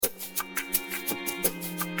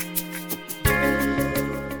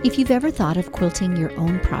If you've ever thought of quilting your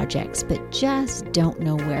own projects but just don't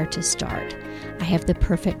know where to start, I have the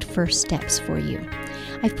perfect first steps for you.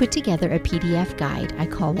 I've put together a PDF guide. I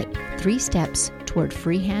call it 3 Steps Toward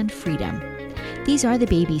Freehand Freedom. These are the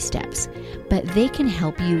baby steps, but they can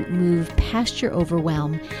help you move past your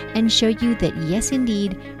overwhelm and show you that yes,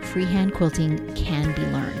 indeed, freehand quilting can be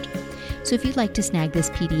learned. So if you'd like to snag this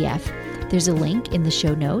PDF, there's a link in the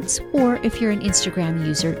show notes, or if you're an Instagram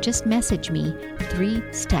user, just message me 3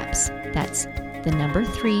 steps. That's the number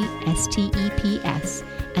 3 STEPS,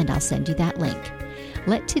 and I'll send you that link.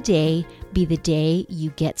 Let today be the day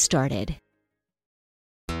you get started.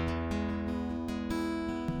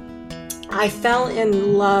 I fell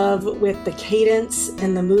in love with the cadence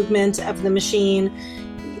and the movement of the machine.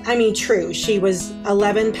 I mean, true, she was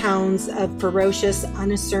 11 pounds of ferocious,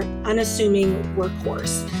 unassuming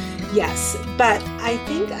workhorse. Yes, but I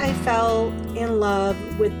think I fell in love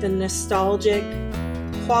with the nostalgic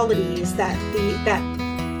qualities that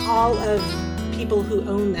all of people who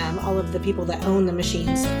own them, all of the people that own the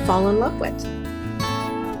machines, fall in love with.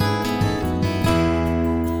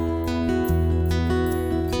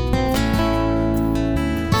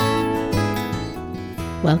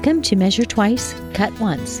 Welcome to Measure Twice, Cut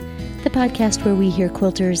Once, the podcast where we hear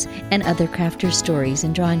quilters and other crafters' stories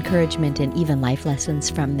and draw encouragement and even life lessons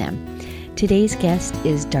from them. Today's guest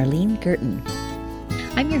is Darlene Girton.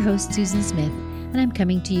 I'm your host, Susan Smith, and I'm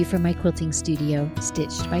coming to you from my quilting studio,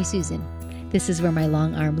 Stitched by Susan. This is where my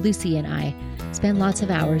long arm Lucy and I spend lots of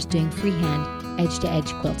hours doing freehand,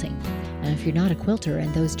 edge-to-edge quilting. And if you're not a quilter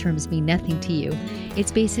and those terms mean nothing to you,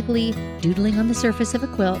 it's basically doodling on the surface of a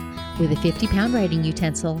quilt with a 50-pound writing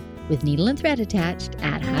utensil with needle and thread attached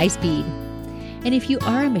at high speed. And if you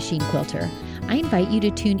are a machine quilter, I invite you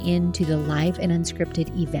to tune in to the live and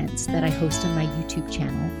unscripted events that I host on my YouTube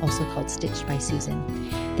channel, also called Stitched by Susan.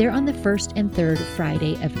 They're on the first and third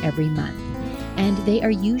Friday of every month, and they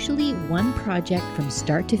are usually one project from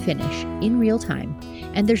start to finish in real time,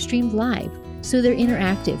 and they're streamed live. So they're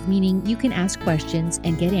interactive, meaning you can ask questions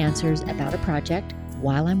and get answers about a project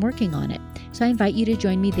while I'm working on it. So I invite you to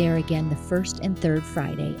join me there again the first and third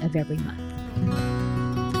Friday of every month.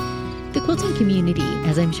 The quilting community,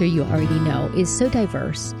 as I'm sure you already know, is so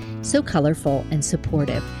diverse, so colorful, and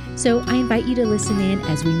supportive. So I invite you to listen in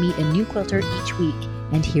as we meet a new quilter each week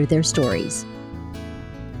and hear their stories.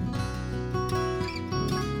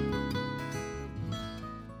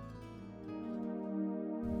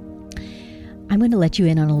 I'm going to let you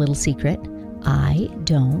in on a little secret. I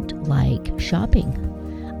don't like shopping.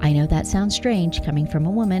 I know that sounds strange coming from a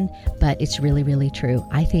woman, but it's really, really true.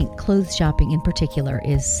 I think clothes shopping in particular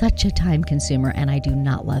is such a time consumer, and I do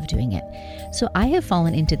not love doing it. So I have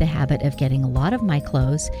fallen into the habit of getting a lot of my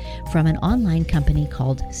clothes from an online company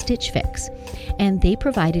called Stitch Fix. And they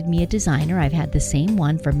provided me a designer. I've had the same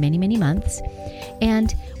one for many, many months.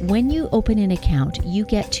 And when you open an account, you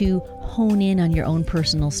get to hone in on your own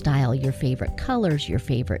personal style, your favorite colors, your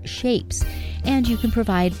favorite shapes, and you can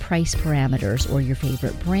provide price parameters or your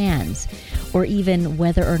favorite brands, or even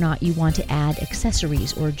whether or not you want to add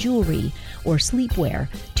accessories or jewelry or sleepwear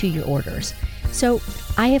to your orders. So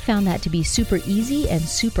I have found that to be super easy and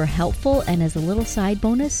super helpful, and as a little side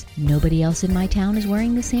bonus, nobody else in my town is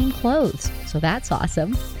wearing the same clothes, so that's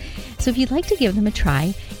awesome. So if you'd like to give them a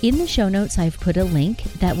try, in the show notes I've put a link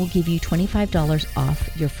that will give you $25 off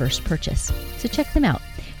your first purchase. So check them out,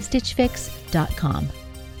 stitchfix.com.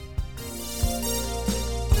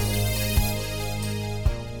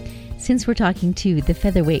 Since we're talking to the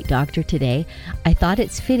featherweight doctor today, I thought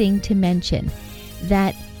it's fitting to mention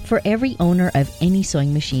that for every owner of any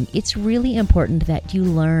sewing machine, it's really important that you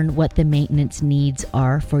learn what the maintenance needs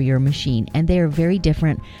are for your machine. And they are very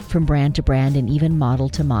different from brand to brand and even model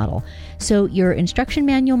to model. So your instruction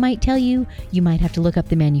manual might tell you, you might have to look up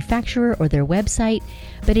the manufacturer or their website.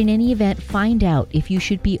 But in any event, find out if you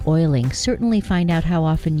should be oiling. Certainly find out how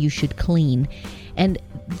often you should clean. And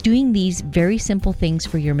doing these very simple things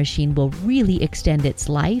for your machine will really extend its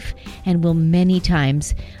life and will many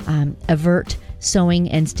times avert sewing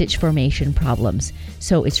and stitch formation problems.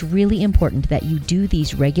 So it's really important that you do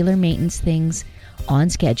these regular maintenance things on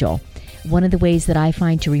schedule. One of the ways that I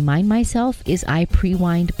find to remind myself is I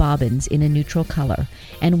pre-wind bobbins in a neutral color.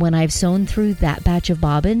 And when I've sewn through that batch of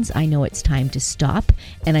bobbins, I know it's time to stop,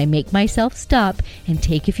 and I make myself stop and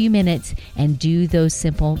take a few minutes and do those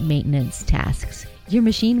simple maintenance tasks. Your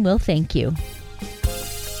machine will thank you.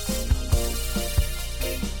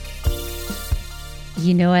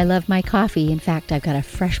 You know I love my coffee. In fact, I've got a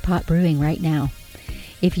fresh pot brewing right now.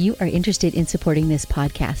 If you are interested in supporting this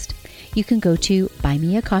podcast, you can go to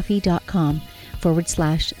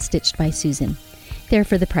buymeacoffee.com/Stitched by Susan. there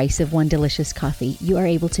for the price of one delicious coffee, you are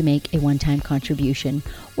able to make a one-time contribution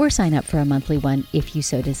or sign up for a monthly one if you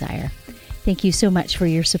so desire. Thank you so much for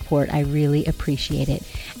your support. I really appreciate it.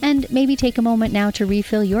 And maybe take a moment now to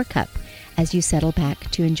refill your cup as you settle back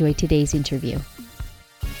to enjoy today's interview.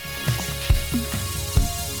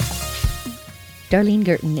 Darlene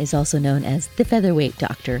Gerton is also known as the Featherweight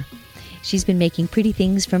Doctor. She's been making pretty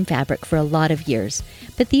things from fabric for a lot of years,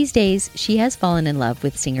 but these days she has fallen in love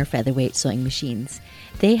with Singer Featherweight sewing machines.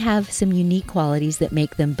 They have some unique qualities that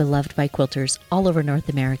make them beloved by quilters all over North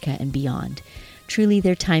America and beyond. Truly,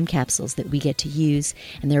 they're time capsules that we get to use,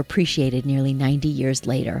 and they're appreciated nearly 90 years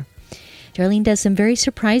later. Darlene does some very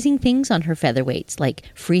surprising things on her featherweights, like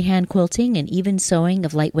freehand quilting and even sewing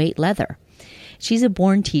of lightweight leather. She's a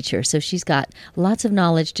born teacher, so she's got lots of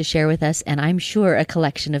knowledge to share with us, and I'm sure a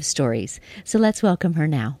collection of stories. So let's welcome her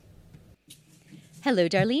now. Hello,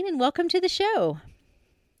 Darlene, and welcome to the show.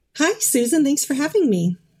 Hi, Susan. Thanks for having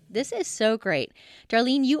me. This is so great.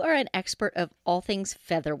 Darlene, you are an expert of all things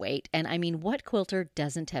featherweight, and I mean, what quilter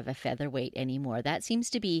doesn't have a featherweight anymore? That seems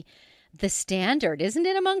to be the standard, isn't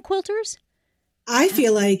it, among quilters? I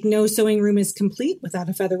feel like no sewing room is complete without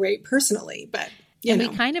a featherweight personally, but you know.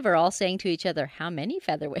 We kind of are all saying to each other, how many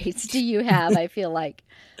featherweights do you have? I feel like.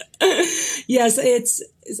 Yes,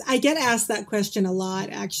 I get asked that question a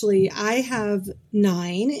lot, actually. I have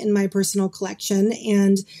 9 in my personal collection,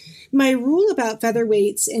 and my rule about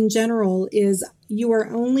featherweights in general is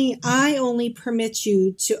I only permit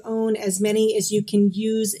you to own as many as you can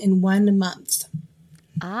use in 1 month.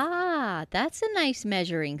 Ah, that's a nice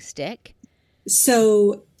measuring stick.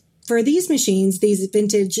 So for these machines, these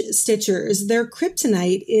vintage stitchers, their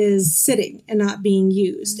kryptonite is sitting and not being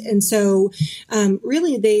used. And so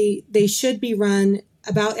really they should be run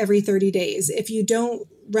about every 30 days. If you don't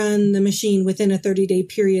run the machine within a 30-day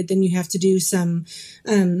period, then you have to do some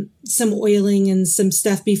oiling and some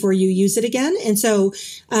stuff before you use it again. And so,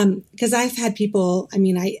 because I've had people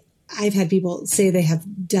say they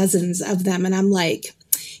have dozens of them, and I'm like,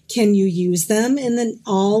 can you use them? And then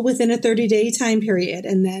all within a 30-day time period.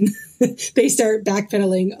 And then they start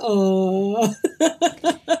backpedaling. Oh.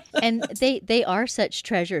 And they are such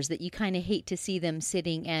treasures that you kind of hate to see them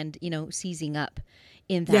sitting and, seizing up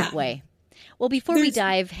in that way. Well, before we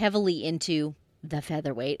dive heavily into the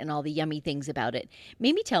featherweight and all the yummy things about it,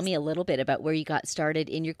 maybe tell me a little bit about where you got started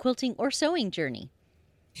in your quilting or sewing journey.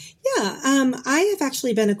 Yeah, I have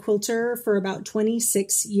actually been a quilter for about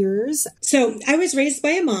 26 years. So I was raised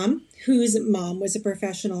by a mom whose mom was a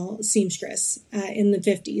professional seamstress in the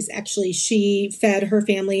 50s. Actually, she fed her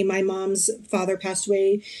family. My mom's father passed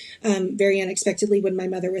away very unexpectedly when my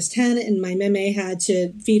mother was 10, and my meme had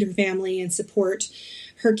to feed her family and support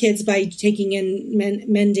her kids by taking in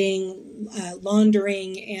mending,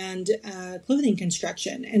 laundering, and clothing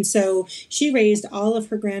construction. And so she raised all of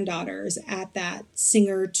her granddaughters at that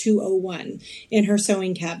Singer 201 in her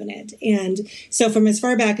sewing cabinet. And so from as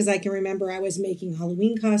far back as I can remember, I was making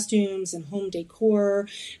Halloween costumes and home decor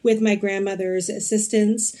with my grandmother's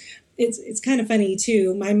assistance. It's kind of funny,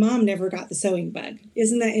 too. My mom never got the sewing bug.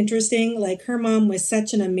 Isn't that interesting? Like, her mom was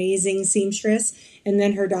such an amazing seamstress. And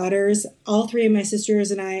then her daughters, all 3 of my sisters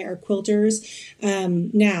and I are quilters,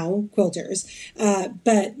 now quilters.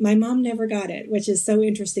 But my mom never got it, which is so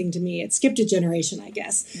interesting to me. It skipped a generation, I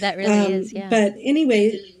guess. That really is, yeah. But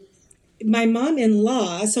anyway, my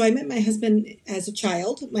mom-in-law, so I met my husband as a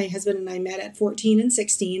child. My husband and I met at 14 and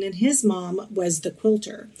 16, and his mom was the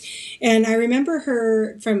quilter. And I remember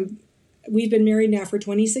her we've been married now for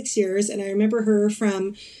 26 years, and I remember her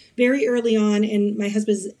from very early on in my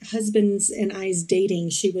husband's and I's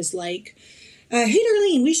dating. She was like, hey,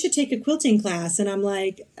 Darlene, we should take a quilting class. And I'm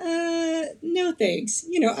like, no, thanks.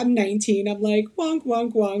 I'm 19. I'm like, wonk,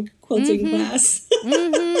 wonk, wonk, quilting class.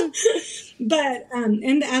 But,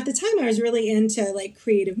 and at the time I was really into like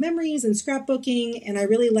creative memories and scrapbooking. And I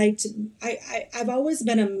really liked, I've always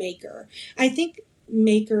been a maker. I think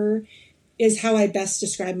maker is how I best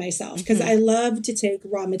describe myself, because I love to take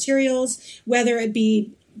raw materials, whether it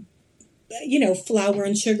be, flour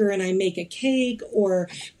and sugar and I make a cake, or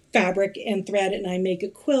fabric and thread and I make a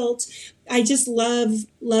quilt. I just love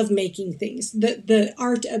making things, the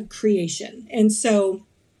art of creation. And so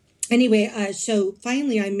anyway, so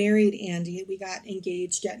finally I married Andy. We got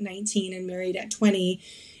engaged at 19 and married at 20.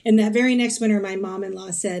 And that very next winter, my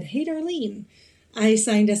mom-in-law said, hey, Darlene, I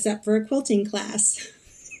signed us up for a quilting class.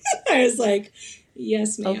 I was like,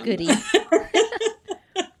 yes, ma'am. Oh, goody.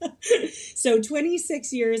 So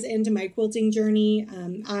 26 years into my quilting journey,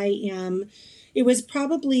 it was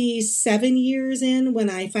probably 7 years in when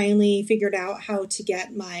I finally figured out how to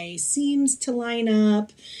get my seams to line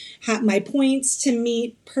up, my points to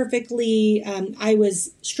meet perfectly. I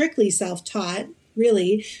was strictly self-taught,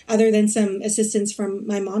 really, other than some assistance from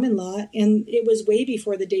my mom-in-law. And it was way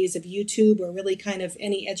before the days of YouTube or really kind of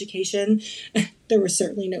any education. There was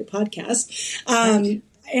certainly no podcast. Right.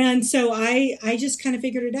 And so I just kind of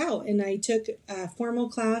figured it out. And I took a formal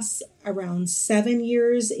class around 7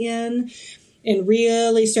 years in and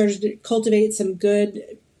really started to cultivate some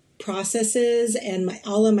good processes, and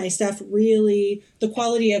all of my stuff really, the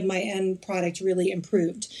quality of my end product really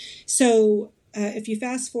improved. So if you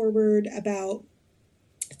fast forward about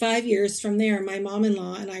 5 years from there, my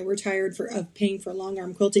mom-in-law and I were tired of paying for long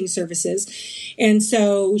arm quilting services. And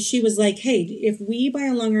so she was like, hey, if we buy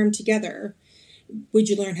a long arm together, would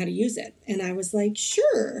you learn how to use it? And I was like,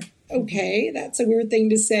 sure. Okay, that's a weird thing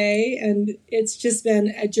to say. And it's just been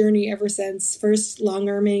a journey ever since. First long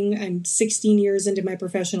arming. I'm 16 years into my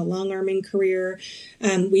professional long arming career.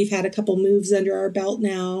 We've had a couple moves under our belt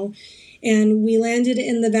now. And we landed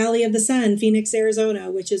in the Valley of the Sun, Phoenix, Arizona,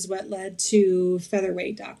 which is what led to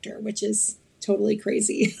Featherweight Doctor, which is totally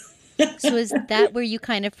crazy. So is that where you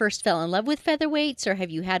kind of first fell in love with featherweights, or have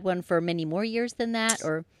you had one for many more years than that?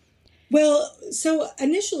 Or Well, so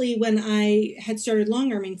initially when I had started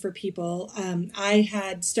long arming for people, I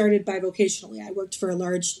had started bivocationally. I worked for a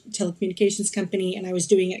large telecommunications company and I was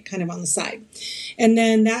doing it kind of on the side. And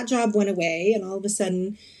then that job went away, and all of a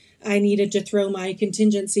sudden I needed to throw my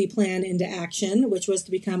contingency plan into action, which was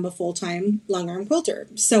to become a full-time long arm quilter.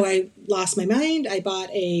 So I lost my mind. I bought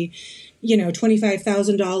a,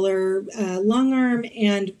 $25,000 long arm,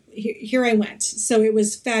 and here I went. So it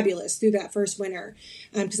was fabulous through that first winter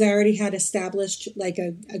because I already had established like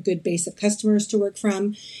a good base of customers to work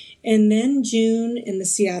from. And then June in the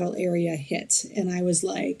Seattle area hit, and I was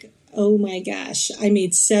like, oh my gosh, I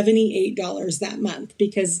made $78 that month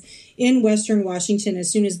because in Western Washington,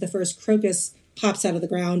 as soon as the first crocus pops out of the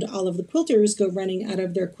ground, all of the quilters go running out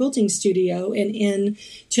of their quilting studio and in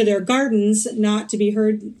to their gardens, not to be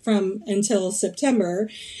heard from until September.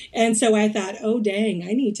 And so I thought, oh, dang,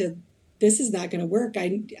 this is not going to work.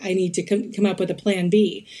 I need to come up with a plan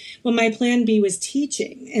B. Well, my plan B was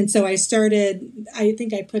teaching. And so I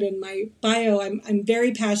think I put in my bio, I'm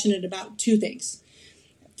very passionate about two things.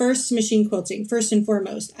 First, machine quilting, first and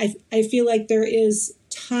foremost. I feel like there is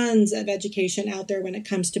tons of education out there when it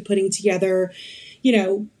comes to putting together,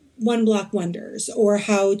 one block wonders, or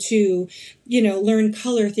how to, learn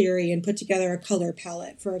color theory and put together a color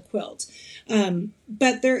palette for a quilt.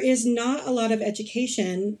 But there is not a lot of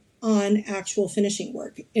education on actual finishing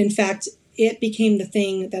work. In fact, it became the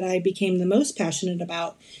thing that I became the most passionate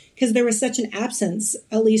about because there was such an absence,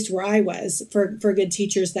 at least where I was, for good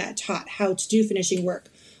teachers that taught how to do finishing work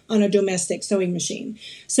on a domestic sewing machine.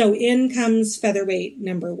 So in comes Featherweight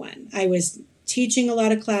number one. I was teaching a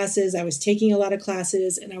lot of classes, I was taking a lot of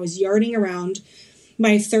classes, and I was yarding around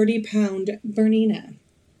my 30-pound Bernina.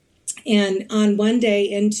 And on one day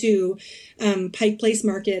into Pike Place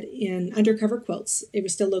Market in Undercover Quilts, it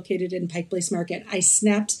was still located in Pike Place Market, I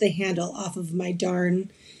snapped the handle off of my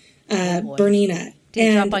darn Bernina. Did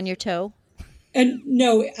it drop on your toe? And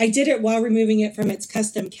no, I did it while removing it from its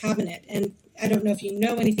custom cabinet. And I don't know if you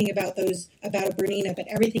know anything about a Bernina, but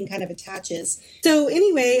everything kind of attaches. So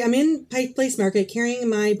anyway, I'm in Pike Place Market carrying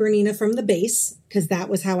my Bernina from the base because that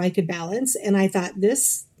was how I could balance. And I thought,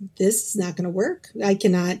 this is not going to work. I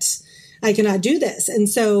cannot do this. And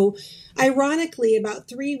so ironically, about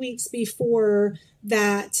 3 weeks before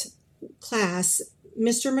that class,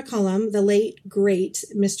 Mr. McCullum, the late, great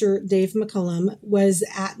Mr. Dave McCullum, was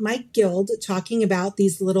at Mike Guild talking about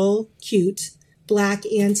these little cute black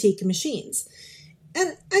antique machines. And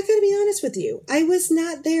I got to be honest with you, I was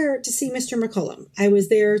not there to see Mr. McCullum. I was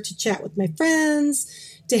there to chat with my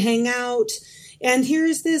friends, to hang out. And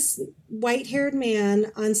here's this white-haired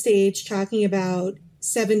man on stage talking about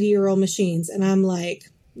 70-year-old machines. And I'm like,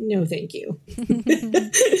 no, thank you.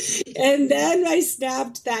 And then I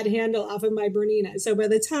snapped that handle off of my Bernina. So by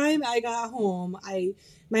the time I got home,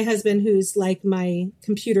 my husband, who's like my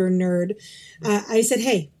computer nerd, I said,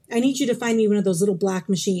 hey, I need you to find me one of those little black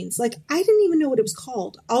machines. Like, I didn't even know what it was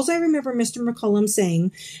called. All I remember Mr. McCullum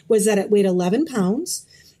saying was that it weighed 11 pounds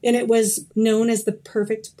and it was known as the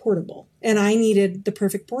perfect portable. And I needed the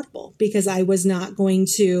perfect portable because I was not going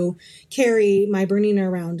to carry my Bernina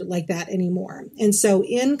around like that anymore. And so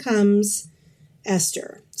in comes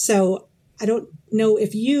Esther. So I don't know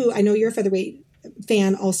I know you're a featherweight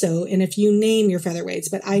fan also, and if you name your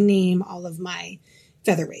featherweights, but I name all of my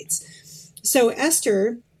featherweights. So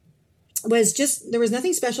Esther there was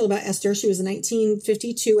nothing special about Esther. She was in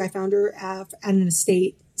 1952. I found her at an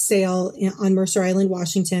estate sale on Mercer Island,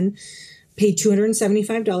 Washington, paid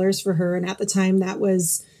 $275 for her. And at the time that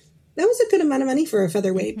was that was a good amount of money for a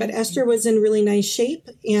featherweight, but Esther was in really nice shape.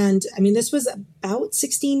 And I mean, this was about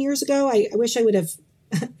 16 years ago. I wish I would have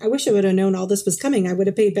known all this was coming. I would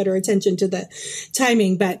have paid better attention to the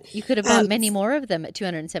timing, but you could have bought many more of them at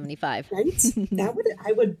 $275. Right?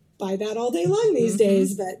 I would buy that all day long these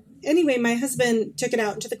days. But anyway, my husband took it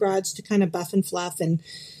out into the garage to kind of buff and fluff and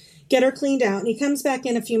get her cleaned out. And he comes back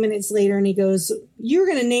in a few minutes later and he goes, "You're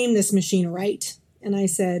going to name this machine, right?" And I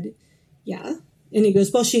said, "Yeah." And he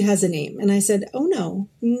goes, "Well, she has a name." And I said, "Oh, no.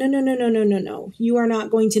 You are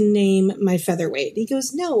not going to name my featherweight." He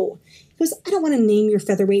goes, "No." He goes, "I don't want to name your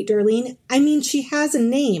featherweight, Darlene. I mean, she has a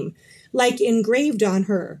name, like engraved on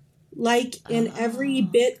her, like in every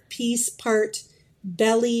bit, piece, part,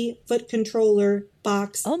 belly, foot controller,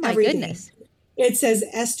 box, Oh, my everything. goodness. It says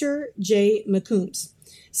Esther J. McCombs."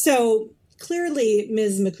 So clearly,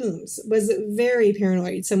 Ms. McCombs was very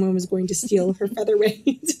paranoid someone was going to steal her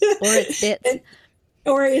featherweight. Or its bits.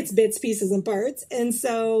 Or its bits, pieces, and parts. And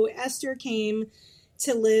so Esther came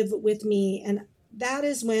to live with me. And that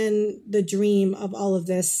is when the dream of all of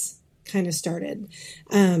this kind of started.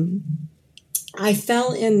 I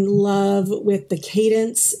fell in love with the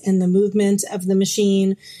cadence and the movement of the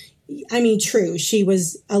machine. I mean, true, she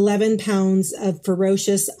was 11 pounds of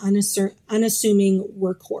ferocious, unassuming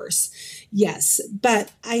workhorse. Yes,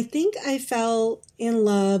 but I think I fell in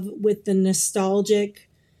love with the nostalgic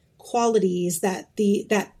qualities that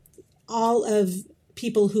all of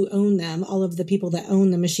people who own them, all of the people that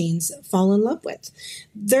own the machines fall in love with.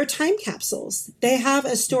 They're time capsules. They have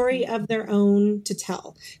a story of their own to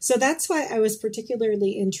tell. So that's why I was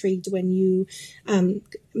particularly intrigued when you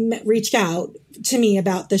reached out to me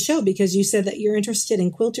about the show, because you said that you're interested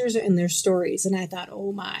in quilters and their stories. And I thought,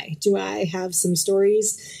 oh my, do I have some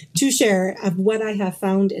stories to share of what I have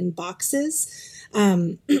found in boxes,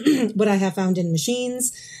 what I have found in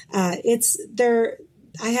machines.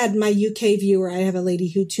 I had my UK viewer. I have a lady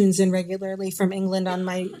who tunes in regularly from England on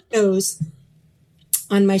my shows,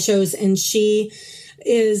 and she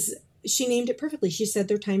named it perfectly. She said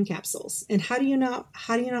they're time capsules. And how do you not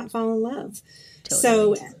fall in love?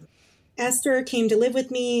 Totally. So Esther came to live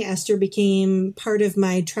with me. Esther became part of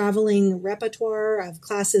my traveling repertoire of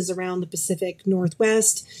classes around the Pacific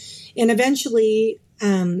Northwest. And eventually,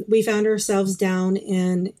 we found ourselves down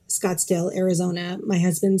in Scottsdale, Arizona. My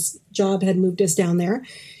husband's job had moved us down there,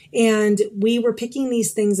 and we were picking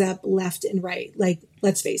these things up left and right. Like,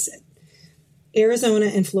 let's face it, Arizona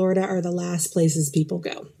and Florida are the last places people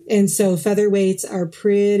go. And so featherweights are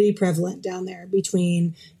pretty prevalent down there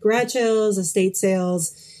between garage sales, estate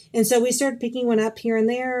sales. And so we started picking one up here and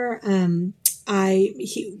there.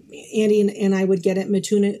 Andy and I would get it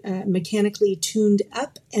mechanically tuned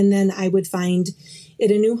up, and then I would find it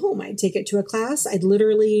a new home. I'd take it to a class. I'd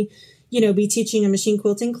literally, be teaching a machine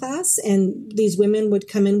quilting class, and these women would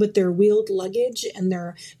come in with their wheeled luggage and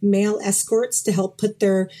their male escorts to help put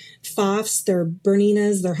their Pfaffs, their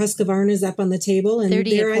Berninas, their Husqvarnas up on the table. And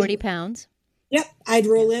 30 or 40 pounds. Yep. I'd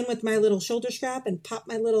roll in with my little shoulder strap and pop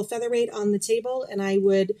my little featherweight on the table, and I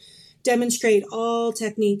would demonstrate all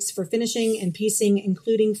techniques for finishing and piecing,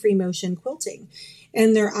 including free motion quilting.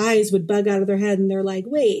 And their eyes would bug out of their head, and they're like,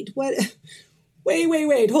 wait, what?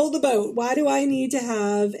 Wait, hold the boat. Why do I need to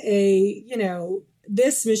have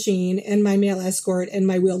this machine and my male escort and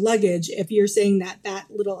my wheel luggage if you're saying that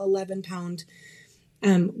little 11-pound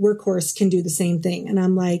workhorse can do the same thing? And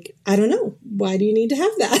I'm like, I don't know. Why do you need to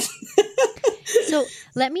have that? So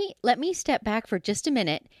let me step back for just a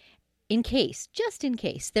minute. Just in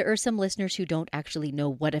case, there are some listeners who don't actually know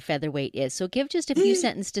what a featherweight is. So give just a few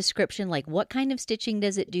sentence description, like what kind of stitching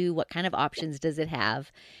does it do? What kind of options does it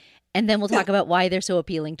have? And then we'll talk about why they're so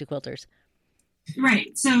appealing to quilters.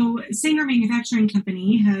 Right. So Singer Manufacturing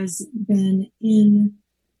Company has been in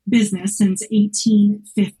business since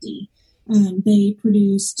 1850. They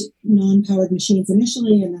produced non-powered machines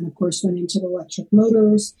initially, and then, of course, went into electric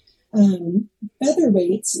motors.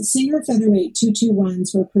 Featherweights, Singer Featherweight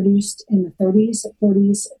 221s were produced in the 30s,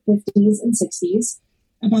 40s, 50s, and 60s,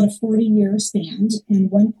 about a 40-year span, and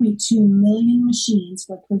 1.2 million machines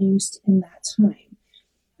were produced in that time.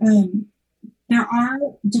 There are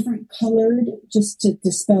different colored, just to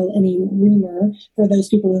dispel any rumor for those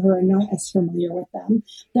people who are not as familiar with them,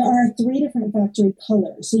 there are 3 different factory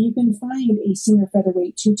colors. So you can find a Singer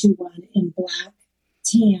Featherweight 221 in black,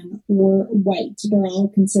 tan, or white. They're all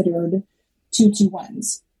considered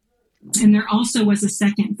 221s. And there also was a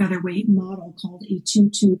second featherweight model called a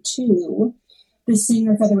 222. The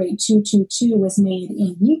Singer Featherweight 222 was made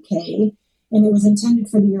in UK, and it was intended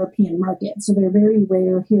for the European market. So they're very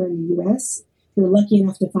rare here in the U.S. If you're lucky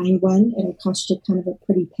enough to find one, it'll cost you kind of a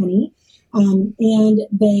pretty penny. And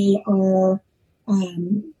they are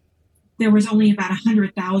there was only about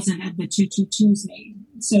 100,000 of the 222s made.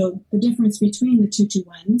 So the difference between the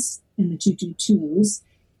 221s and the 222s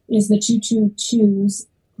is the 222s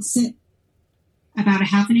sit about a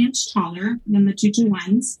half an inch taller than the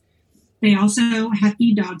 221s. They also have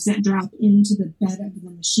feed dogs that drop into the bed of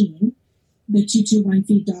the machine. The 221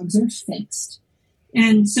 feed dogs are fixed.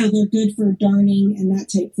 And so they're good for darning and that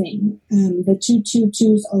type thing. The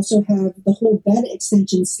 222s also have the whole bed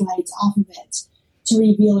extension slides off of it to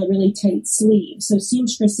reveal a really tight sleeve. So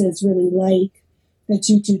seamstresses really like the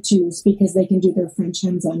 222s because they can do their French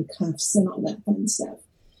hems on cuffs and all that fun stuff.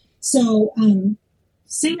 So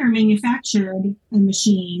Singer manufactured a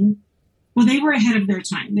machine. Well, they were ahead of their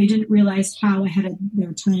time. They didn't realize how ahead of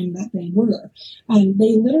their time that they were.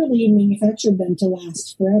 They literally manufactured them to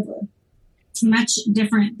last forever. It's much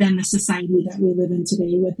different than the society that we live in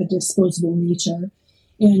today with the disposable nature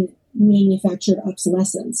and manufactured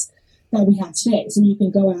obsolescence that we have today. So you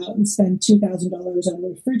can go out and spend $2,000 on a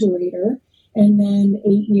refrigerator, and then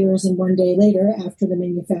 8 years and 1 day later, after the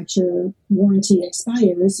manufacturer warranty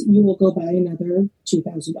expires, you will go buy another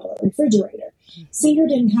 $2,000 refrigerator. Singer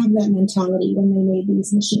didn't have that mentality when they made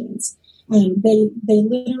these machines. They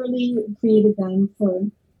literally created them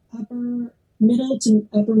for middle to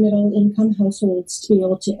upper middle income households to be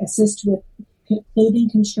able to assist with clothing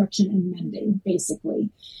construction and mending, basically.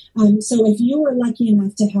 So if you were lucky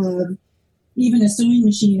enough to have even a sewing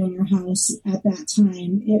machine in your house at that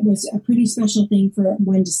time, it was a pretty special thing for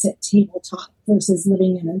one to sit tabletop versus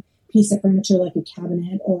living in a piece of furniture like a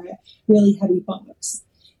cabinet or a really heavy box.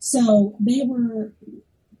 So they were,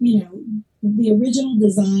 the original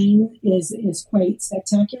design is quite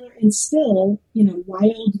spectacular and still,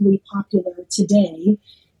 wildly popular today.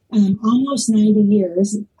 Almost 90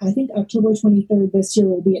 years. I think October 23rd this year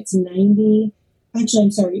will be its 89th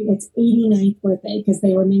birthday because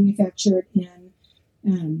they were manufactured in,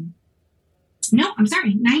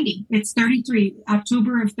 90. It's 33.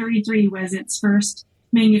 October of 33 was its first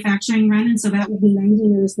manufacturing run, and so that will be 90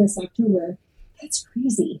 years this October. That's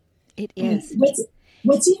crazy. It is.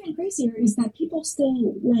 What's even crazier is that people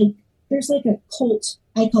still there's like a cult.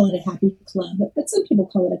 I call it a happy club, but some people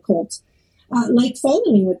call it a cult.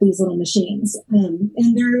 Following with these little machines, and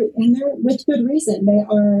they're with good reason.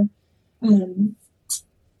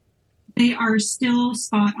 They are still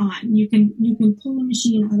spot on. You can pull a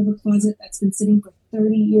machine out of a closet that's been sitting for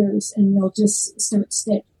 30 years, and they'll just start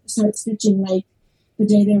stitching like the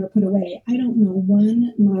day they were put away. I don't know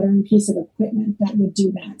one modern piece of equipment that would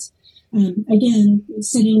do that. Again,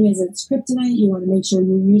 sitting is its kryptonite. You want to make sure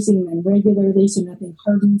you're using them regularly so nothing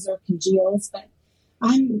hardens or congeals. But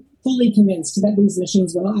I'm fully convinced that these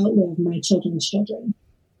machines will outlive my children's children.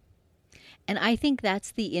 And I think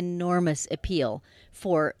that's the enormous appeal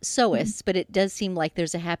for sewists, but it does seem like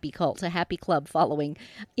there's a happy cult, a happy club following,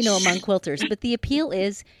 among quilters. But the appeal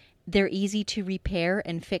is they're easy to repair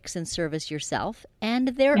and fix and service yourself, and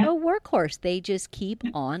they're a workhorse. They just keep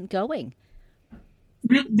on going.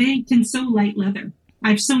 They can sew light leather.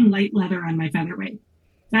 I've sewn light leather on my featherweight.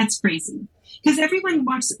 That's crazy. Because everyone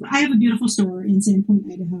walks. I have a beautiful store in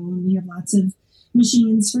Sandpoint, Idaho, and we have lots of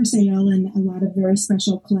machines for sale and a lot of very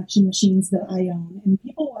special collection machines that I own. And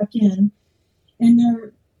people walk in and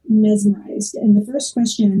they're mesmerized. And the first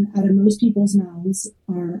question out of most people's mouths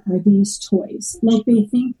are these toys? Like they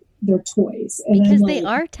think they're toys. And because they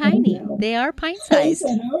are tiny. Oh, no. They are pint-sized. I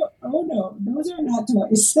said, oh no, those are not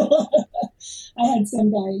toys. I had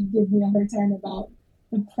some guy give me a hard time about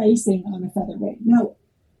the pricing on a featherweight. No,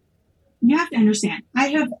 you have to understand. I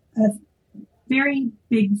have a very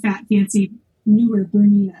big, fat, fancy, newer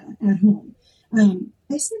Bernina at home.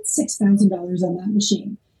 I spent $6,000 on that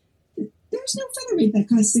machine. There's no featherweight that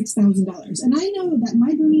costs $6,000. And I know that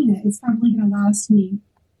my Bernina is probably going to last me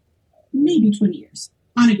maybe 20 years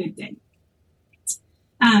on a good day.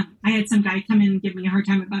 I had some guy come in and give me a hard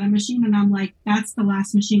time about a machine, and I'm like, that's the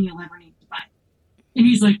last machine you'll ever need to buy. And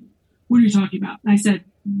he's like, what are you talking about? And I said,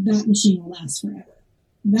 that machine will last forever.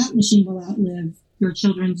 That machine will outlive your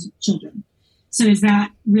children's children. So is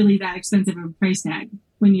that really that expensive of a price tag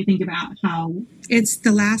when you think about how... It's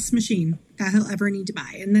the last machine that he'll ever need to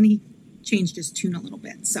buy. And then he changed his tune a little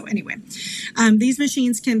bit. So anyway, these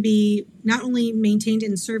machines can be not only maintained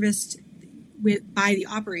and serviced by the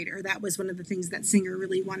operator. That was one of the things that Singer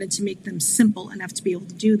really wanted, to make them simple enough to be able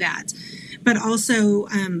to do that. But also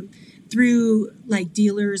through like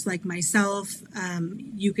dealers like myself,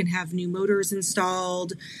 you can have new motors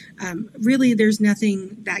installed. Really, there's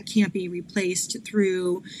nothing that can't be replaced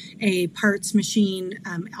through a parts machine.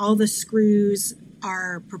 All the screws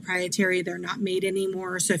are proprietary. They're not made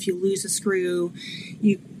anymore. So if you lose a screw,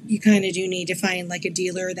 you kind of do need to find like a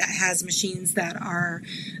dealer that has machines that are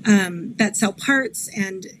that sell parts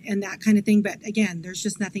and that kind of thing. But again, there's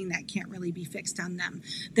just nothing that can't really be fixed on them.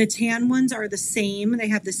 The tan ones are the same. They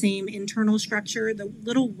have the same internal structure. The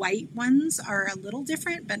little white ones are a little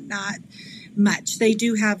different, but not much. They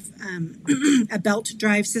do have a belt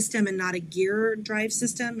drive system and not a gear drive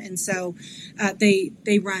system, and so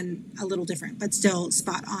they run a little different, but still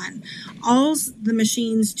spot on. All the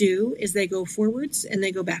machines do is they go forwards and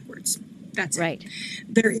they go backwards. That's right.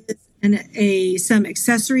 There is some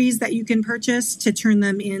accessories that you can purchase to turn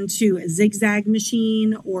them into a zigzag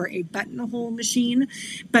machine or a buttonhole machine,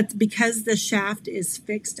 but because the shaft is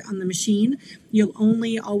fixed on the machine, you'll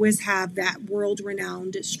only always have that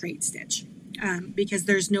world-renowned straight stitch. Because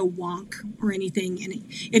there's no wonk or anything. And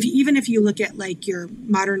even if you look at like your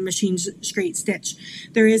modern machine's straight stitch,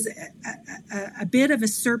 there is a bit of a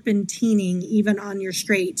serpentining even on your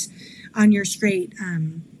straight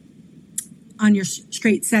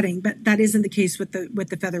setting, but that isn't the case with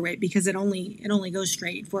the featherweight because it only goes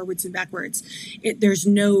straight forwards and backwards. There's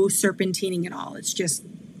no serpentining at all. It's just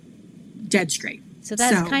dead straight. So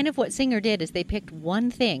that's kind of what Singer did, is they picked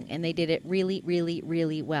one thing and they did it really, really,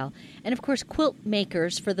 really well. And of course, quilt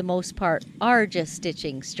makers, for the most part, are just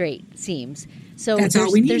stitching straight seams. So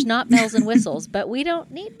there's not bells and whistles, but we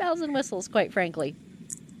don't need bells and whistles, quite frankly.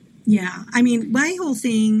 Yeah. I mean, my whole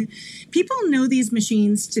thing, people know these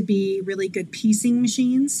machines to be really good piecing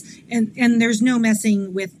machines, and there's no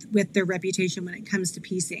messing with their reputation when it comes to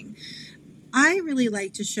piecing. I really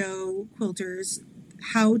like to show quilters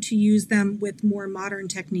how to use them with more modern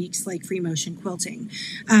techniques like free motion quilting.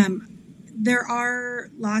 There are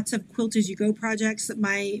lots of quilt as you go projects that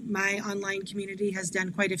my online community has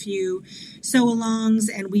done quite a few sew-alongs,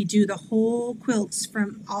 and we do the whole quilt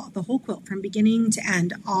from beginning to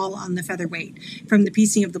end, all on the featherweight, from the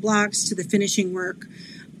piecing of the blocks to the finishing work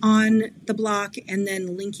on the block, and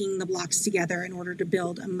then linking the blocks together in order to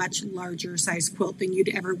build a much larger size quilt than you'd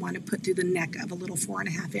ever want to put through the neck of a little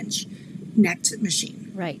 4.5-inch necked machine.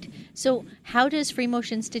 Right. So how does free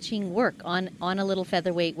motion stitching work on a little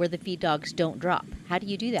featherweight where the feed dogs don't drop? How do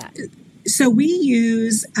you do that? So we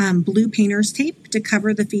use blue painter's tape to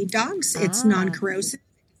cover the feed dogs. It's non-corrosive.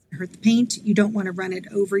 It doesn't hurt the paint. You don't want to run it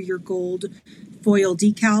over your gold foil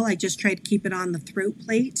decal. I just try to keep it on the throat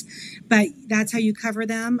plate, but that's how you cover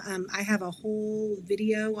them. I have a whole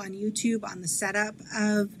video on YouTube on the setup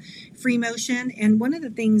of free motion, and one of the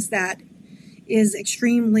things that is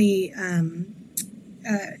extremely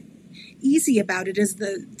easy about it is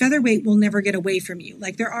the featherweight will never get away from you.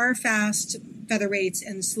 Like, there are fast featherweights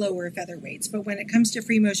and slower featherweights, but when it comes to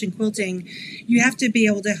free motion quilting, you have to be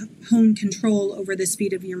able to hone control over the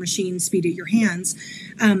speed of your machine, speed of your hands.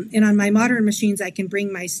 And on my modern machines, I can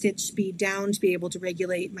bring my stitch speed down to be able to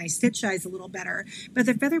regulate my stitch size a little better. But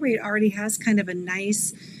the featherweight already has kind of a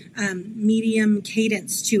nice medium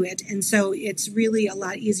cadence to it, and so it's really a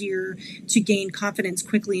lot easier to gain confidence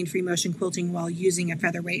quickly in free motion quilting while using a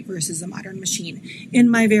featherweight versus a modern machine, in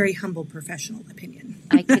my very humble professional opinion.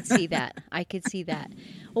 I could see that.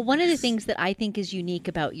 Well, one of the things that I think is unique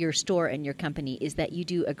about your store and your company is that you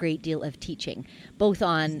do a great deal of teaching, both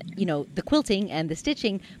on, the quilting and the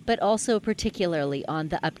stitching, but also particularly on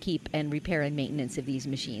the upkeep and repair and maintenance of these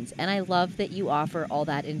machines. And I love that you offer all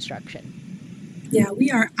that instruction. Yeah,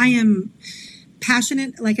 we are. I am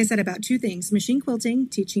passionate, like I said, about two things: machine quilting,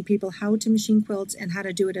 teaching people how to machine quilt and how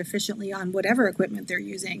to do it efficiently on whatever equipment they're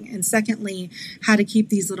using. And secondly, how to keep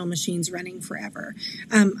these little machines running forever.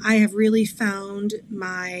 I have really found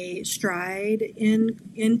my stride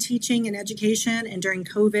in teaching and education. And during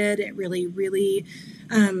COVID, it really, really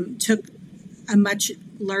took a much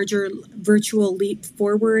larger virtual leap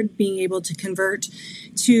forward, being able to convert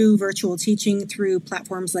to virtual teaching through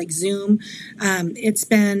platforms like Zoom. It's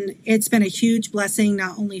been a huge blessing,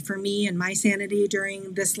 not only for me and my sanity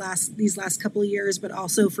during these last couple of years, but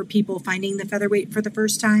also for people finding the featherweight for the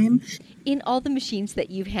first time. In all the machines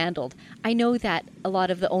that you've handled, I know that a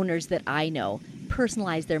lot of the owners that I know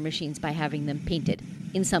personalize their machines by having them painted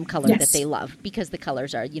in some color that they love, because the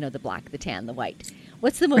colors are, the black, the tan, the white.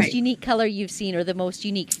 What's the most unique color you've seen, or the most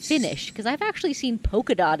unique finish? Because I've actually seen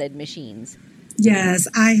polka dotted machines. Yes,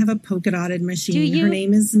 I have a polka dotted machine. Do you? Her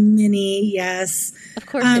name is Minnie. Yes. Of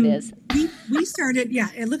course it is. We started,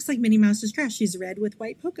 it looks like Minnie Mouse's dress. She's red with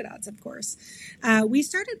white polka dots, of course. We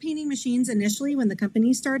started painting machines initially when the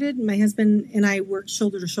company started. My husband and I worked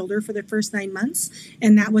shoulder to shoulder for the first 9 months.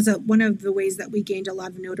 And that was one of the ways that we gained a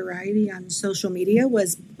lot of notoriety on social media,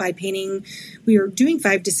 was by painting. We were doing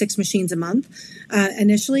 5 to 6 machines a month.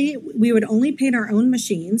 Initially, we would only paint our own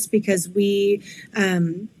machines because we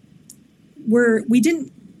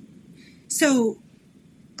didn't. So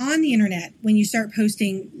on the internet, when you start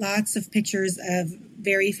posting lots of pictures of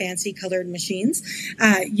very fancy colored machines,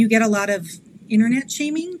 you get a lot of internet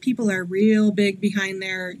shaming. People are real big behind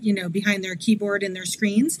their keyboard and their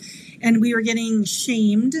screens. And we were getting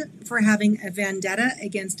shamed for having a vendetta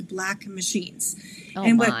against black machines. Oh,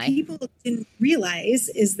 and my. what people didn't realize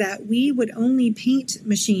is that we would only paint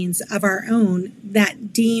machines of our own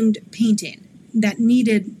that deemed painting,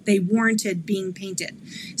 they warranted being painted.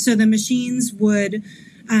 So the machines would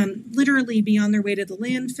literally be on their way to the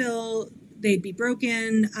landfill. They'd be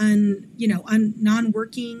broken,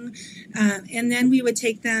 non-working, and then we would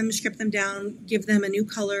take them, strip them down, give them a new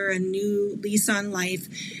color, a new lease on life,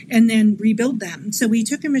 and then rebuild them. So we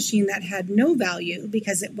took a machine that had no value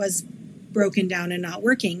because it was broken down and not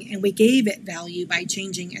working, and we gave it value by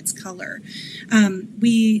changing its color.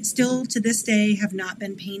 We still, to this day, have not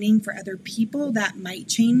been painting for other people. That might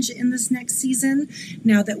change in this next season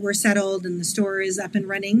now that we're settled and the store is up and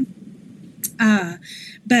running.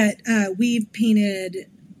 But we've painted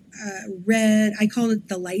red. I called it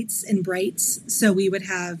the lights and brights. So we would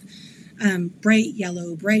have bright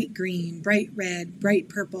yellow, bright green, bright red, bright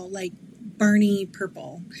purple, like Barney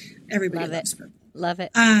purple. Everybody loves purple. Love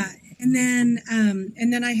it. And then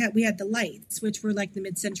we had the lights, which were like the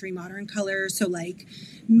mid-century modern colors. So like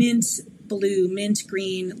mint blue, mint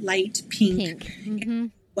green, light pink. Mm-hmm.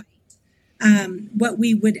 What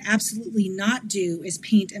we would absolutely not do is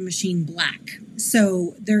paint a machine black.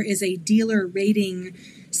 So there is a dealer rating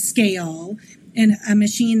scale, and a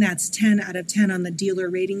machine that's 10 out of 10 on the dealer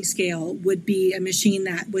rating scale would be a machine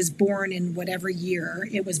that was born in whatever year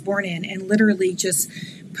it was born in and literally just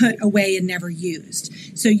put away and never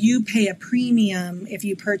used. So you pay a premium if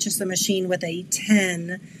you purchase a machine with a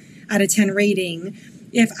 10 out of 10 rating.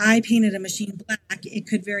 If I painted a machine black, it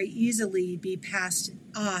could very easily be passed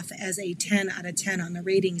off as a 10 out of 10 on the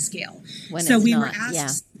rating scale. So we were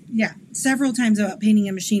asked several times about painting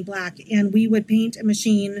a machine black, and we would paint a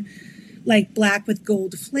machine like black with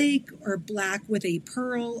gold flake or black with a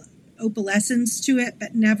pearl opalescence to it,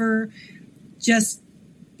 but never just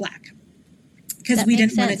black. Because we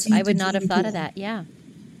didn't want to. I would not have thought of that. Yeah.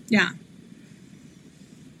 Yeah.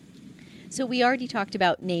 So we already talked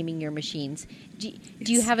about naming your machines. Do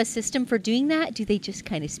you have a system for doing that? Do they just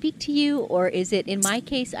kind of speak to you? Or is it, in my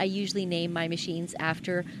case, I usually name my machines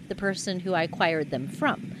after the person who I acquired them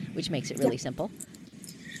from, which makes it really simple.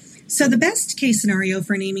 So the best case scenario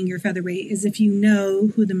for naming your featherweight is if you know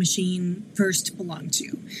who the machine first belonged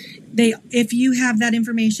to. If you have that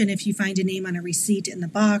information, if you find a name on a receipt in the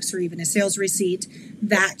box or even a sales receipt,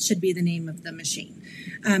 that should be the name of the machine.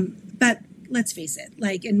 But let's face it,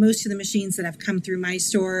 like in most of the machines that have come through my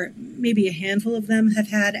store, maybe a handful of them have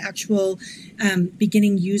had actual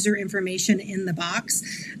beginning user information in the box.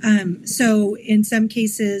 So in some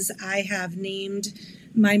cases, I have named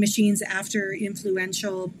my machines after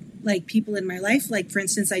influential people in my life. Like, for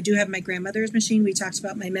instance, I do have my grandmother's machine. We talked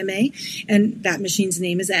about my meme, and that machine's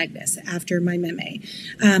name is Agnes, after my meme.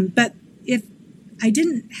 But if I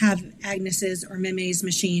didn't have Agnes's or Meme's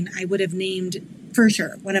machine, I would have named, for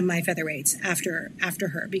sure, one of my featherweights after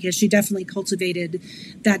her, because she definitely cultivated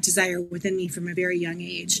that desire within me from a very young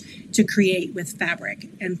age to create with fabric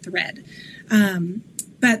and thread.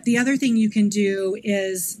 But the other thing you can do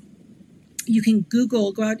is you can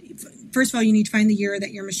go out. First of all, you need to find the year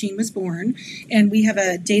that your machine was born. And we have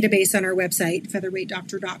a database on our website,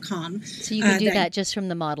 featherweightdoctor.com. So you can do that just from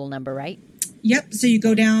the model number, right? Yep. So you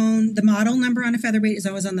go down, the model number on a featherweight is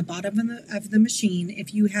always on the bottom of the machine.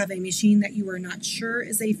 If you have a machine that you are not sure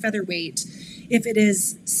is a featherweight, if it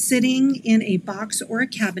is sitting in a box or a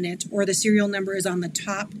cabinet, or the serial number is on the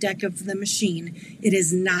top deck of the machine, it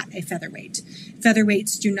is not a featherweight.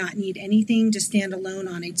 Featherweights do not need anything to stand alone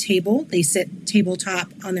on a table. They sit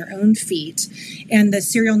tabletop on their own feet, and the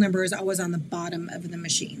serial number is always on the bottom of the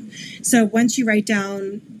machine. So once you write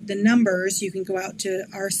down the numbers, you can go out to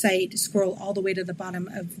our site, scroll all the way to the bottom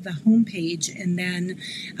of the home page, and then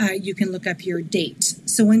you can look up your date.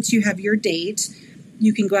 So once you have your date,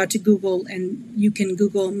 you can go out to Google and you can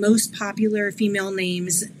Google most popular female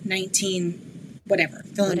names, 19, whatever.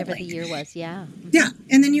 Whatever the year was, yeah. Yeah,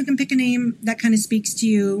 and then you can pick a name that kind of speaks to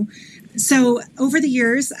you. So over the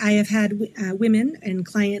years, I have had women and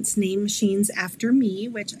clients name machines after me,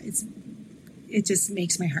 which it just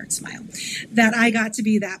makes my heart smile. That I got to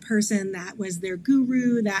be that person that was their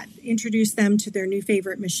guru, that introduced them to their new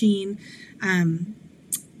favorite machine.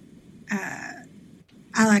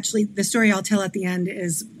 The story I'll tell at the end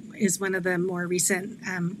is one of the more recent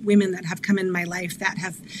women that have come in my life that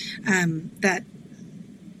have that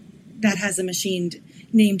has a machine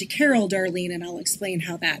named Carol Darlene, and I'll explain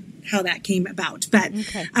how that came about. But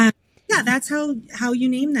okay. Yeah, that's how you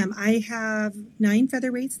name them. I have 9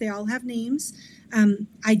 featherweights. They all have names.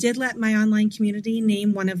 I did let my online community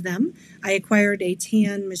name one of them. I acquired a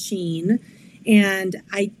tan machine, and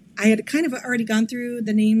I had kind of already gone through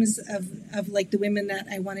the names of like the women that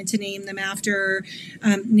I wanted to name them after,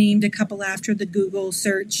 named a couple after the Google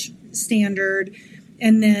search standard,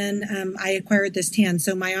 and then I acquired this tan.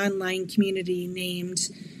 So my online community named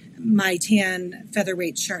my tan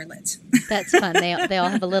featherweight Charlotte. That's fun. They all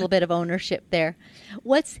have a little bit of ownership there.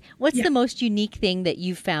 What's the most unique thing that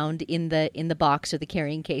you've found in the box or the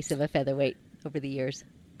carrying case of a featherweight over the years?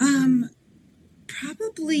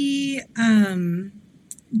 Probably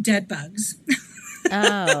dead bugs.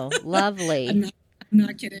 Oh, lovely. I'm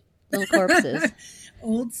not kidding. Little corpses.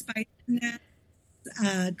 Old spider nets,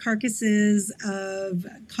 carcasses of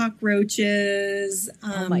cockroaches.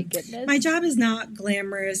 Oh my goodness. My job is not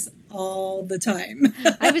glamorous all the time.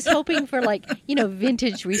 I was hoping for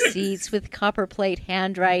vintage receipts with copper plate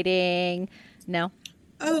handwriting. No?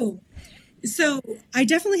 Oh, so I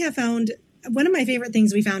definitely have found one of my favorite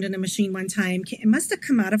things we found in a machine one time. It must have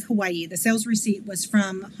come out of Hawaii. The sales receipt was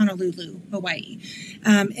from Honolulu, Hawaii.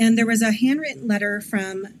 And there was a handwritten letter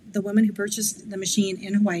from the woman who purchased the machine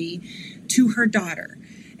in Hawaii to her daughter.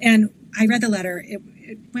 And I read the letter. It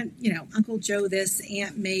went, Uncle Joe this,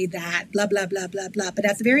 Aunt May that, blah, blah, blah, blah, blah. But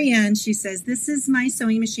at the very end, she says, "This is my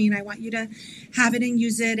sewing machine. I want you to have it and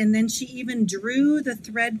use it." And then she even drew the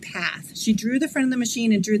thread path. She drew the front of the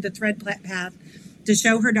machine and drew the thread path to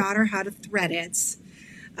show her daughter how to thread it.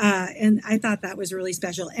 And I thought that was really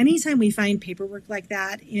special. Anytime we find paperwork like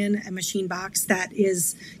that in a machine box that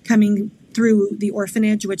is coming through the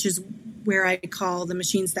orphanage, which is where I call the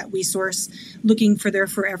machines that we source looking for their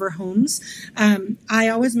forever homes, I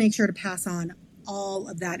always make sure to pass on all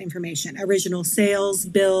of that information, original sales,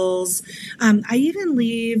 bills. I even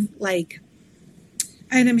leave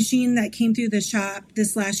I had a machine that came through the shop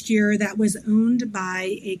this last year that was owned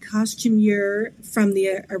by a costumier from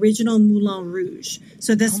the original Moulin Rouge.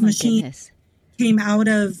 So this machine came out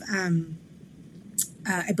of,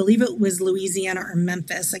 I believe it was Louisiana or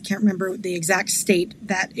Memphis. I can't remember the exact state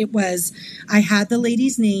that it was. I had the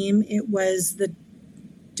lady's name. It was the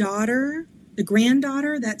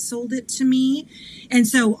granddaughter that sold it to me. And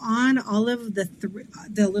so on all of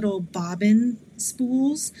the little bobbin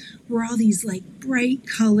spools were all these bright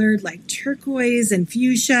colored turquoise and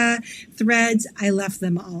fuchsia threads. I left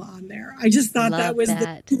them all on there. I just thought that was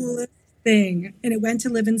the coolest thing. And it went to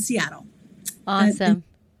live in Seattle. Awesome.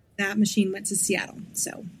 That machine went to Seattle.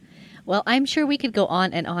 So, well, I'm sure we could go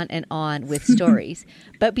on and on and on with stories.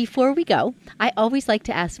 But before we go, I always like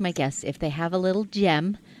to ask my guests if they have a little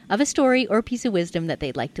gem of a story or piece of wisdom that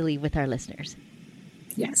they'd like to leave with our listeners.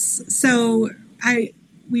 Yes. So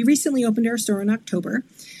we recently opened our store in October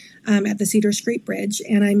at the Cedar Street Bridge,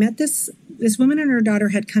 and I met this woman and her daughter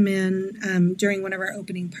had come in during one of our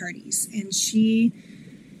opening parties, and she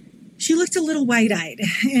looked a little wide-eyed,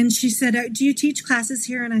 and she said, "Do you teach classes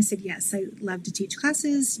here?" And I said, "Yes, I love to teach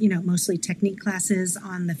classes, mostly technique classes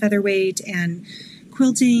on the featherweight and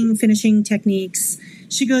quilting, finishing techniques."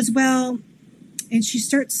 She goes, "Well," and she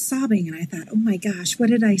starts sobbing, and I thought, "Oh my gosh, what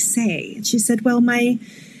did I say?" And she said, "Well, my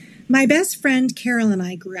best friend Carol and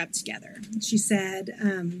I grew up together." She said,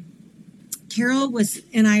 Carol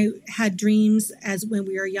and I had dreams as when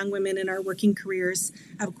we were young women in our working careers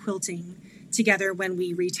of quilting together when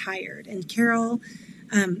we retired. And Carol,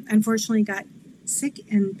 unfortunately, got sick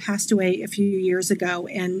and passed away a few years ago.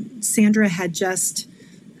 And Sandra had just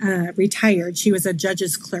retired. She was a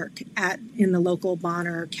judge's clerk in the local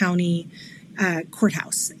Bonner County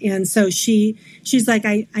courthouse. And so she's like,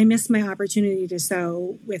 I missed my opportunity to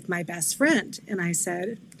sew with my best friend. And I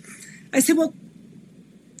said, "Well,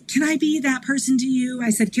 can I be that person to you?" I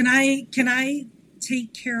said, can I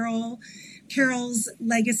take Carol's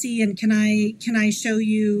legacy, and can I show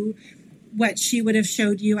you what she would have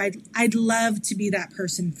showed you? I'd love to be that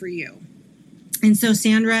person for you. And so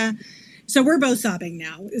Sandra, so we're both sobbing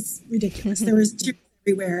now. It's ridiculous. There was tears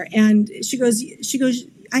everywhere. And she goes,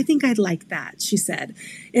 "I think I'd like that," she said.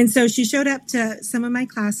 And so she showed up to some of my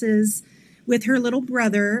classes with her little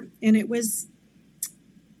brother, and it was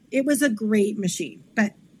a great machine.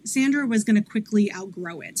 But Sandra was going to quickly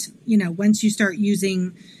outgrow it. Once you start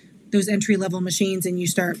using those entry-level machines and you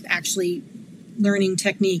start actually learning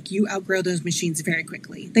technique, you outgrow those machines very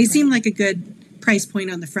quickly. They seem like a good price point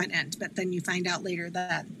on the front end, but then you find out later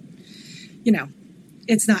that,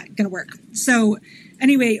 it's not going to work. So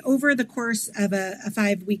anyway, over the course of a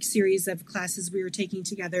 5-week series of classes we were taking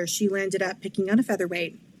together, she landed up picking out a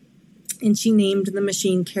featherweight, and she named the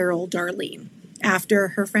machine Carol Darlene. after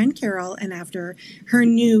her friend Carol and after her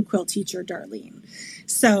new quilt teacher, Darlene.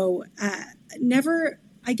 So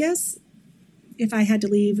I guess if I had to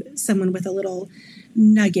leave someone with a little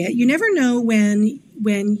nugget, you never know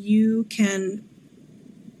when you can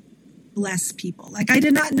bless people. Like, I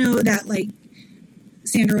did not know that, like,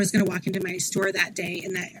 Sandra was going to walk into my store that day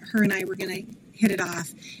and that her and I were going to hit it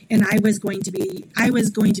off, and I was going to be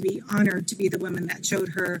honored to be the woman that showed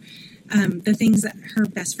her the things that her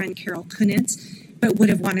best friend Carol couldn't, but would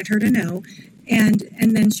have wanted her to know, and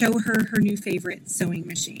then show her new favorite sewing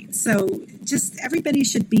machine. So just everybody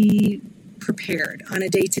should be prepared on a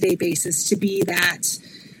day-to-day basis to be that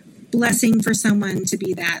blessing for someone, to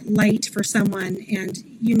be that light for someone, and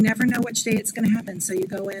you never know which day it's going to happen. So you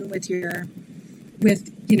go in with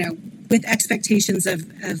expectations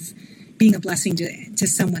of being a blessing to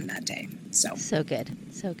someone that day. So good.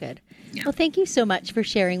 Yeah. Well, thank you so much for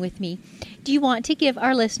sharing with me. Do you want to give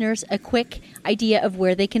our listeners a quick idea of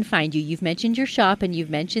where they can find you? You've mentioned your shop and you've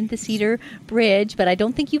mentioned the Cedar Bridge, but I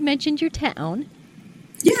don't think you've mentioned your town.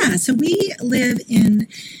 Yeah, so we live in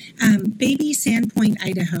baby Sandpoint,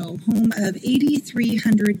 Idaho, home of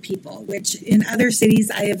 8,300 people, which in other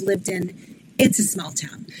cities I have lived in, it's a small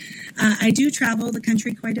town. I do travel the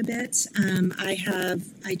country quite a bit. I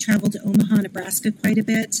travel to Omaha, Nebraska quite a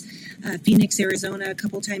bit, Phoenix, Arizona a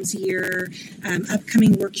couple times a year.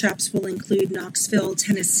 Upcoming workshops will include Knoxville,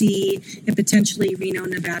 Tennessee, and potentially Reno,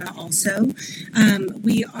 Nevada also.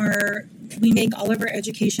 We make all of our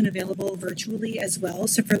education available virtually as well.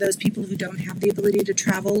 So for those people who don't have the ability to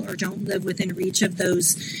travel or don't live within reach of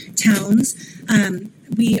those towns,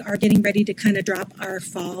 we are getting ready to kind of drop our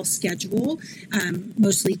fall schedule,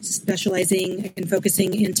 mostly specializing and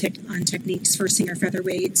focusing on techniques for Singer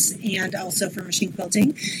Featherweights and also for machine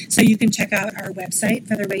quilting. So you can check out our website,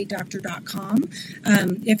 featherweightdoctor.com.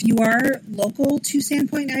 If you are local to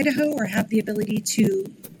Sandpoint, Idaho, or have the ability to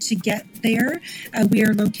get there, we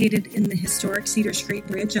are located in the historic Cedar Strait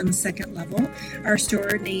Bridge on the second level. Our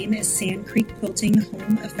store name is Sand Creek Quilting,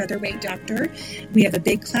 home of Featherweight Doctor. We have a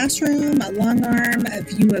big classroom, a long arm, a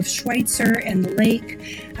view of Schweitzer and the lake.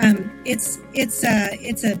 It's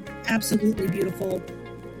a absolutely beautiful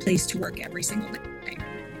place to work every single day.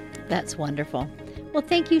 That's wonderful. Well,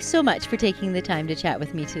 thank you so much for taking the time to chat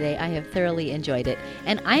with me today. I have thoroughly enjoyed it,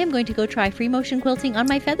 and I am going to go try free motion quilting on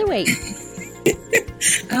my featherweight.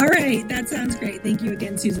 All right, that sounds great. Thank you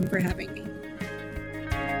again, Susan, for having me.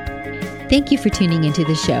 Thank you for tuning into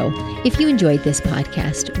the show. If you enjoyed this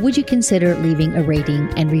podcast, would you consider leaving a rating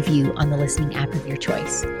and review on the listening app of your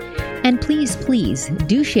choice? And please, please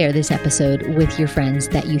do share this episode with your friends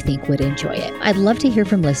that you think would enjoy it. I'd love to hear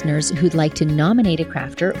from listeners who'd like to nominate a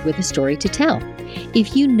crafter with a story to tell.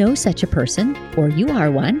 If you know such a person, or you are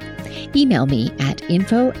one, email me at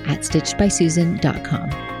info@stitchedbysusan.com.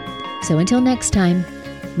 So until next time,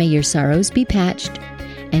 may your sorrows be patched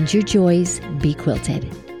and your joys be quilted.